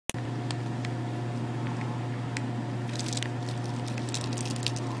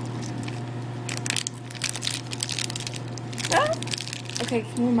Okay,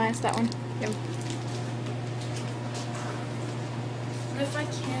 can you minus that one? Yep. What if I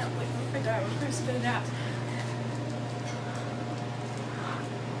can't? Like, what if I die? What if I spit it out?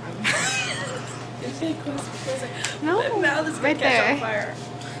 It's getting close because No, my mouth is gonna right catch there. on fire.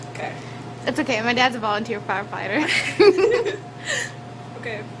 Okay. It's okay. My dad's a volunteer firefighter.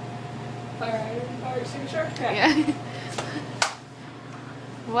 Okay. Fire extinguisher? Okay. Yeah.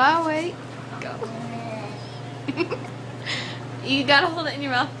 Wow, wait. Go. You gotta hold it in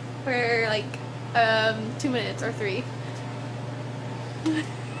your mouth for like 2 minutes or 3.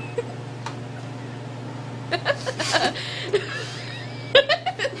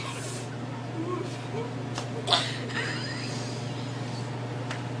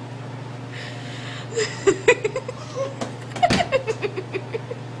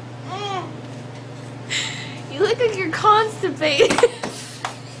 You look like you're constipated.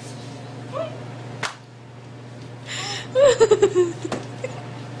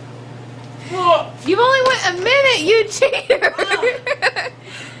 You've only went a minute, you cheater.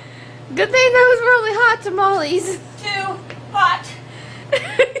 Good thing those were only hot tamales. Too hot.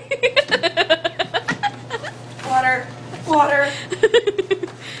 Water. Water.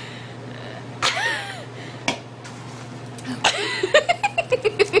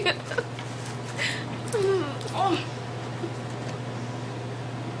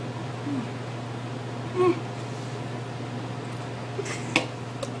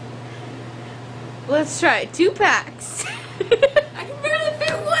 Let's try 2 packs. I can barely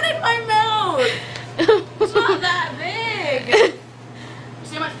fit one in my mouth. It's not that big.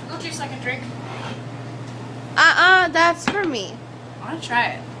 See how much pickle juice I can drink? That's for me. I want to try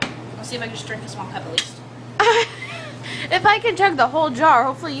it. I'll see if I can just drink a small cup at least. If I can chug the whole jar,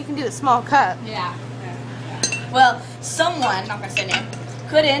 hopefully you can do a small cup. Yeah. Well, someone, not gonna say name,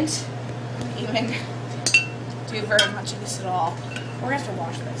 couldn't even do very much of this at all. We're gonna have to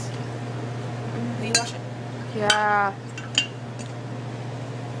wash this. Will you wash it? Yeah.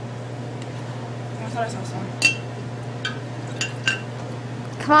 I thought I saw some.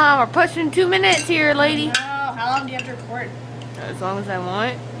 Come on, we're pushing 2 minutes here, lady. No, how long do you have to record? As long as I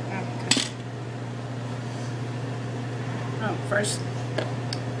want. Oh, okay. Oh, first.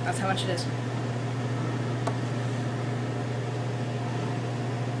 That's how much it is.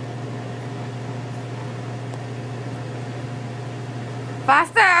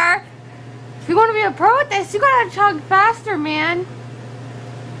 Faster! If you want to be a pro at this, you gotta chug faster, man.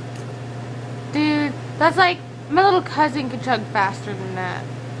 Dude, that's like, my little cousin could chug faster than that.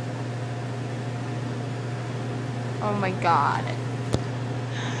 Oh my god.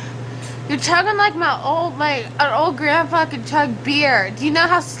 You're chugging like an old grandpa could chug beer. Do you know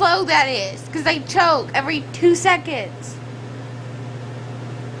how slow that is? Because they choke every 2 seconds.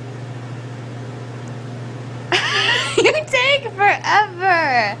 You take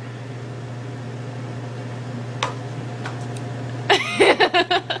forever.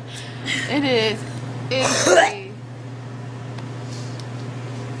 It is. It's crazy.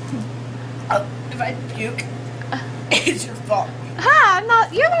 If I puke, it's your fault. Ha! No,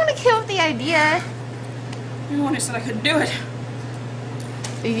 you're the one who came up with the idea. You're the one who said I couldn't do it.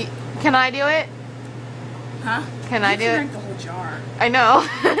 Can I do it? Huh? Can I do You it? can drink the whole jar. I know.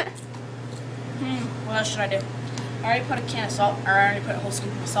 What else should I do? I already put a can of salt, or I already put a whole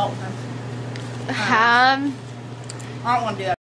scoop of salt in them. Um. I don't want to do that.